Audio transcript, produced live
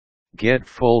Get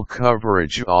full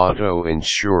coverage auto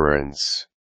insurance.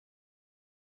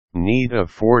 Need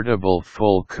affordable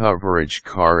full coverage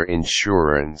car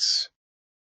insurance.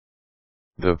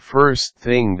 The first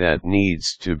thing that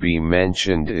needs to be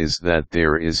mentioned is that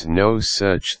there is no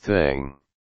such thing.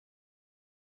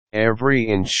 Every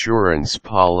insurance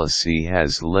policy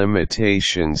has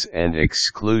limitations and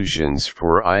exclusions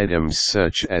for items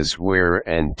such as wear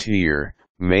and tear,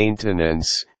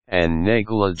 maintenance, and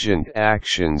negligent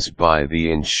actions by the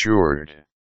insured.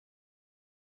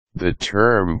 The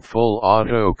term full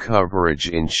auto coverage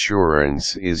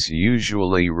insurance is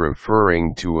usually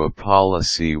referring to a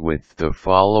policy with the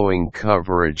following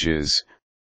coverages: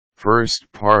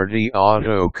 first-party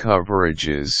auto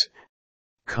coverages.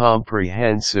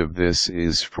 Comprehensive. This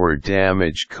is for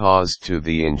damage caused to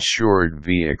the insured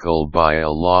vehicle by a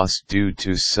loss due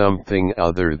to something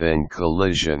other than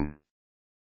collision.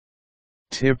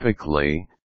 Typically,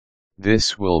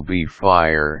 this will be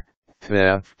fire,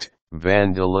 theft,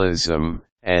 vandalism,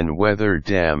 and weather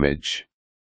damage.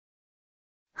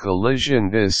 Collision.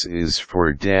 This is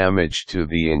for damage to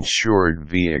the insured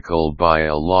vehicle by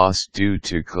a loss due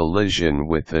to collision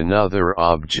with another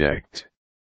object.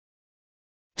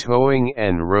 Towing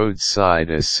and roadside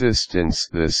assistance.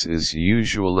 This is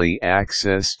usually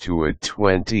access to a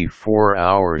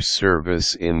 24-hour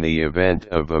service in the event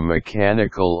of a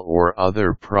mechanical or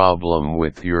other problem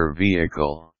with your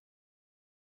vehicle.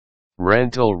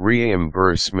 Rental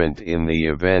reimbursement. In the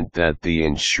event that the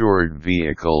insured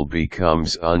vehicle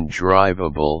becomes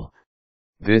undrivable,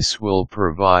 this will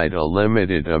provide a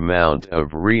limited amount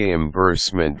of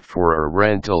reimbursement for a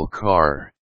rental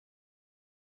car.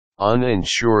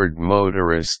 Uninsured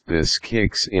motorist. This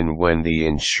kicks in when the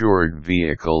insured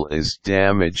vehicle is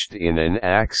damaged in an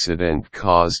accident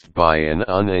caused by an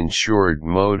uninsured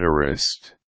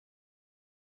motorist.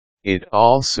 It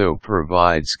also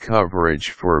provides coverage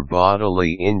for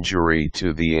bodily injury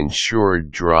to the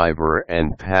insured driver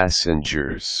and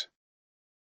passengers.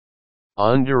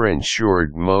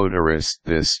 Underinsured motorist.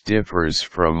 This differs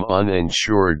from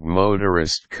uninsured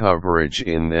motorist coverage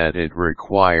in that it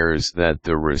requires that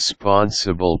the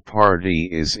responsible party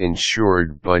is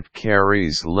insured but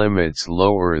carries limits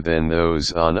lower than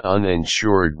those on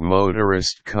uninsured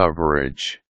motorist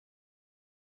coverage.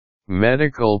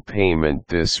 Medical payment.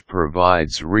 This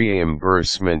provides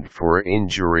reimbursement for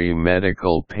injury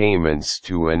medical payments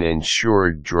to an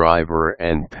insured driver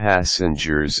and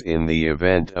passengers in the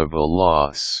event of a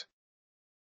loss.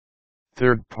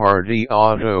 Third-party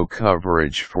auto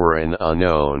coverage for an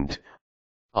unowned,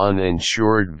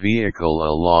 uninsured vehicle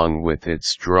along with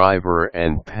its driver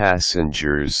and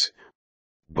passengers.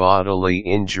 Bodily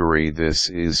injury. This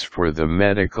is for the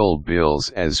medical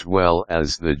bills as well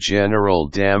as the general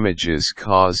damages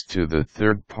caused to the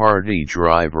third-party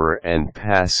driver and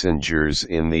passengers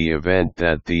in the event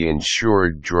that the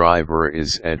insured driver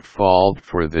is at fault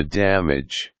for the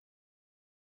damage.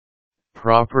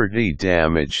 Property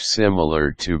damage.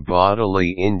 Similar to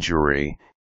bodily injury,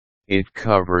 it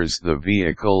covers the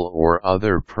vehicle or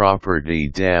other property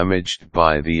damaged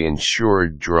by the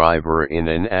insured driver in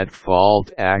an at-fault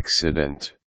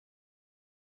accident.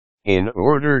 In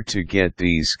order to get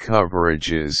these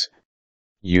coverages,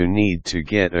 you need to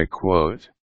get a quote.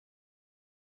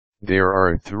 There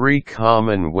are 3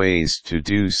 common ways to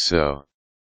do so.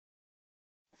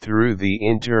 Through the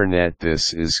internet.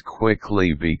 This is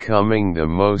quickly becoming the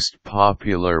most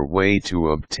popular way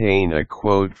to obtain a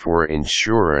quote for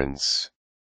insurance.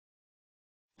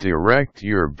 Direct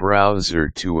your browser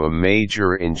to a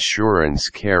major insurance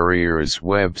carrier's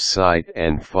website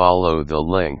and follow the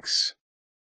links.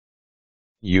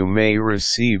 You may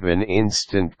receive an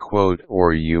instant quote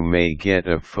or you may get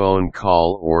a phone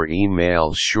call or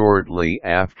email shortly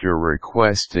after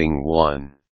requesting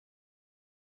one.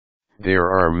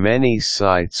 There are many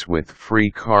sites with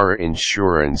free car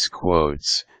insurance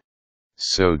quotes,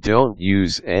 so don't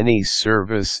use any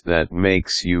service that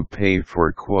makes you pay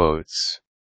for quotes.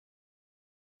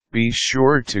 Be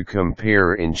sure to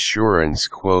compare insurance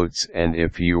quotes, and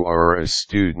if you are a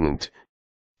student,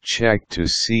 check to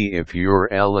see if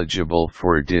you're eligible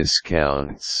for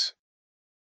discounts.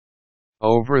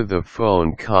 Over the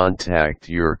phone. Contact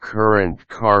your current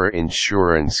car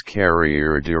insurance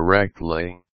carrier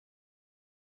directly.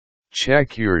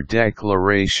 Check your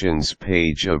declarations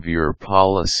page of your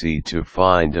policy to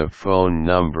find a phone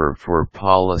number for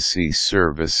policy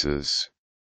services.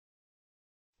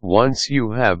 Once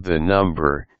you have the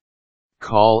number,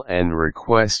 call and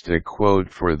request a quote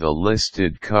for the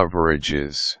listed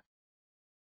coverages.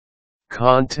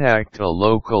 Contact a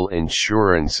local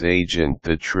insurance agent.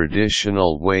 The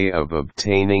traditional way of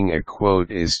obtaining a quote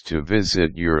is to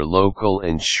visit your local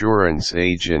insurance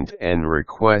agent and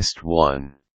request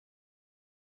one.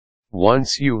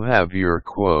 Once you have your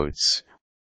quotes,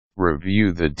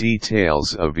 review the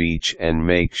details of each and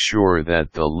make sure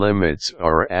that the limits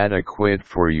are adequate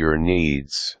for your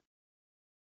needs.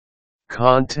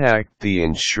 Contact the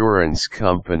insurance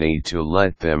company to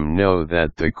let them know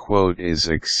that the quote is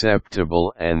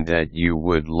acceptable and that you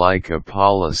would like a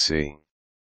policy.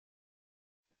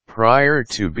 Prior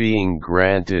to being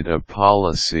granted a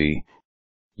policy,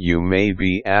 you may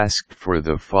be asked for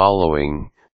the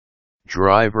following: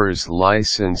 driver's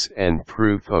license and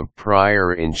proof of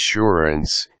prior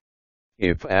insurance,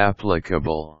 if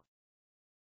applicable.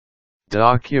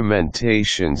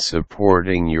 Documentation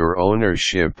supporting your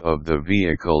ownership of the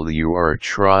vehicle you are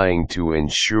trying to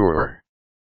insure.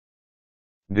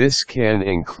 This can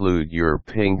include your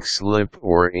pink slip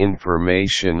or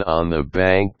information on the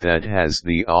bank that has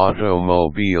the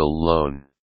automobile loan.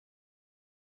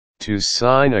 To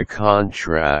sign a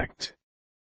contract.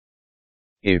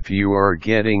 If you are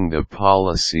getting the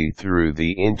policy through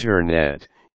the internet,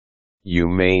 you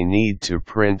may need to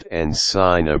print and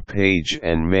sign a page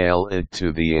and mail it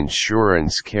to the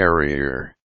insurance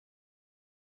carrier.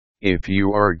 If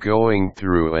you are going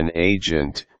through an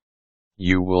agent,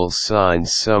 you will sign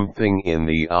something in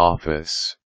the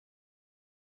office.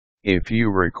 If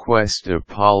you request a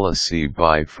policy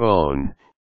by phone,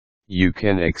 you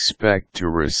can expect to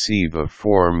receive a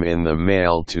form in the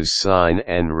mail to sign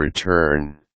and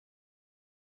return.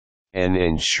 An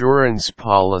insurance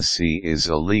policy is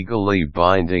a legally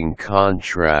binding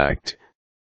contract,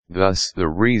 thus the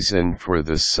reason for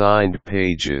the signed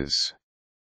pages.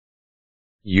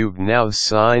 You've now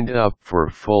signed up for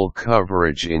full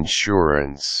coverage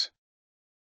insurance.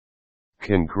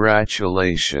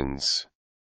 Congratulations!